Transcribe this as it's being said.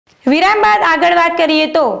વિરામ બાદ આગળ વાત કરીએ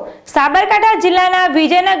તો સાબરકાંઠા જિલ્લાના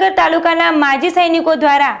વિજયનગર તાલુકાના માજી સૈનિકો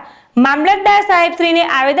દ્વારા મામલતદાર સાહેબશ્રીને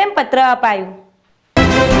આવેદનપત્ર અપાયું।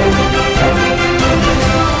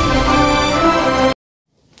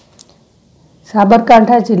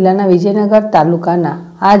 સાબરકાંઠા જિલ્લાના વિજયનગર તાલુકાના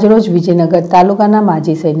આજરોજ વિજયનગર તાલુકાના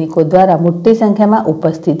માજી સૈનિકો દ્વારા મોટી સંખ્યામાં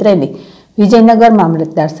ઉપસ્થિત રહીને વિજયનગર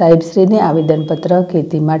મામલતદાર સાહેબશ્રીને આવેદનપત્ર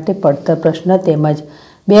ખેતી માટે પડતર પ્રશ્ન તેમજ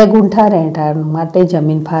 2 ગુંઠા રહેઠાણ માટે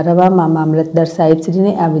જમીન ફાળવવામાં મામલતદાર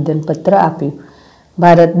સાહેબશ્રીને આવેદનપત્ર આપ્યું।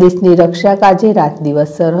 ભારત દેશની રક્ષા કાજે રાત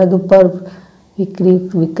દિવસ સરહદ ઉપર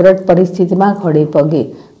વિકટ પરિસ્થિતિમાં ખડે પગે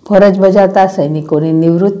ફરજ બજાવતા સૈનિકોને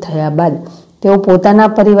નિવૃત્ત થયા બાદ તેઓ પોતાના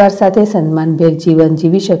પરિવાર સાથે સન્માનભેર જીવન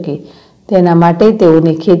જીવી શકે તેના માટે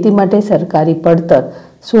તેઓને ખેતી માટે સરકારી પડતર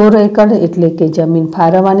 16 એકર એટલે કે જમીન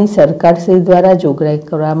ફાળવવાની સરકારશ્રી દ્વારા જોગવાઈ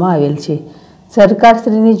કરવામાં આવેલ છે।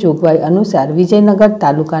 સરકારશ્રીની જોગવાઈ અનુસાર વિજયનગર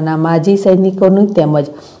તાલુકાના માજી સૈનિકોની તેમજ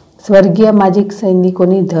સ્વર્ગીય માજી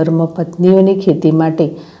સૈનિકોની ધર્મ પત્નીઓની ખેતી માટે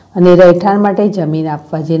અને રહેઠાણ માટે જમીન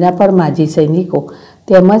આપવા જેના પર માજી સૈનિકો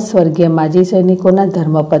તેમજ સ્વર્ગીય માજી સૈનિકોના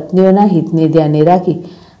ધર્મ પત્નીઓના હિતને ધ્યાને રાખી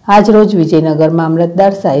આજરોજ વિજયનગર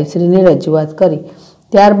મામલતદાર સાહેબશ્રીને રજૂઆત કરી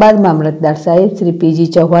ત્યારબાદ મામલતદાર સાહેબ શ્રી પીજી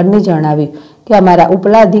ચૌહાણને જણાવ્યું કે અમારા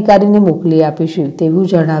ઉપલા અધિકારીને મોકલી આપીશું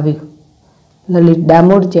તેવું જણાવ્યું। લલિત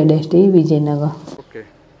ડામોર ZSTV વિજયનગર। ઓકે,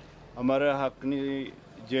 અમારા હકની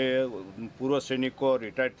જે પૂર્વ સૈનિકો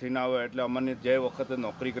રિટાયર્ડ થઈને આવે એટલે અમને જે વખતે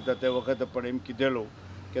નોકરી કરતા તે વખતે પણ એમ કીધેલું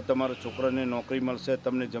કે તમારા છોકરાને નોકરી મળશે,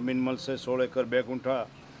 તમને જમીન મળશે 16 એકર 2 ગુંઠા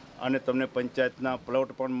અને તમને પંચાયતના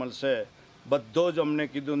પ્લોટ પણ મળશે। બધો જ અમને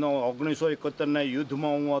કીધું। 1971ના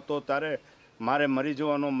યુદ્ધમાં હું હતો ત્યારે મારે મરી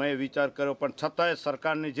જવાનો મેં વિચાર કર્યો, પણ છતાંય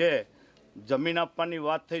સરકારની જે જમીન આપવાની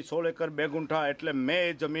વાત થઈ 16 એકર 2 ગુંઠા એટલે મેં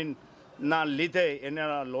એ જમીનના લીધે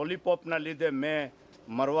એના લોલીપોપના લીધે મેં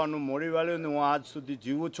મરવાનું મોડી વાળ્યું ને હું આજ સુધી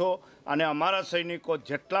જીવું છું। અને અમારા સૈનિકો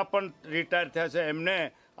જેટલા પણ રિટાયર થયા છે એમને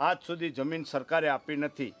આજ સુધી જમીન સરકારે આપી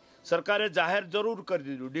નથી। સરકારે જાહેર જરૂર કરી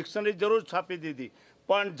દીધું, ડિક્શનરી જરૂર છાપી દીધી,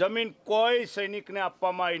 પણ જમીન કોઈ સૈનિકને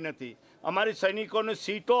આપવામાં આવી નથી। અમારી સૈનિકોની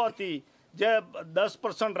સીટો હતી જે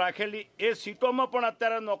 10% રાખેલી, એ સીટોમાં પણ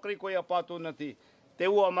અત્યારે નોકરી કોઈ અપાતું નથી।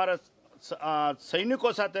 તેવું અમારા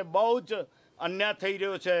સૈનિકો સાથે બહુ જ અન્યાય થઈ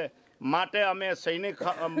રહ્યો છે। માટે અમે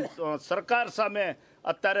સરકાર સામે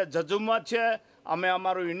અત્યારે જજુમમાં છે। અમે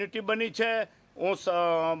અમારું યુનિટી બની છે। હું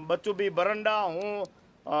બચુબી બરંડા, હું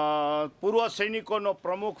પૂર્વ સૈનિકોનો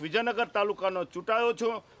પ્રમુખ વિજયનગર તાલુકાનો ચૂંટાયો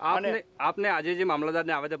છું। અને આપને આજે જે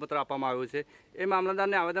મામલતદારને આવેદનપત્ર આપવામાં આવ્યું છે એ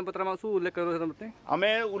મામલતદારને આવેદનપત્રમાં શું ઉલ્લેખ કર્યો છે તમને? અમે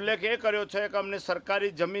ઉલ્લેખ એ કર્યો છે કે અમને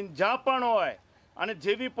સરકારી જમીન જ્યાં પણ હોય અને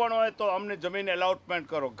જેવી પણ હોય તો અમને જમીન એલોટમેન્ટ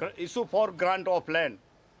કરો, issue four grant of land.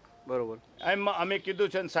 બરોબર, એમ અમે કીધું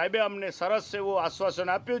છે। સાહેબે અમને સરસ એવું આશ્વાસન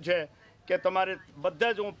આપ્યું છે કે તમારે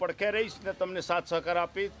બધા જ હું પડખે રહીશ ને તમને સાથ સહકાર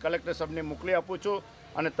આપી કલેક્ટર સાહેબને મોકલી આપું છું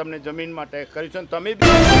અને તમને જમીન માટે કર્યું છે। તમે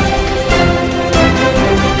બી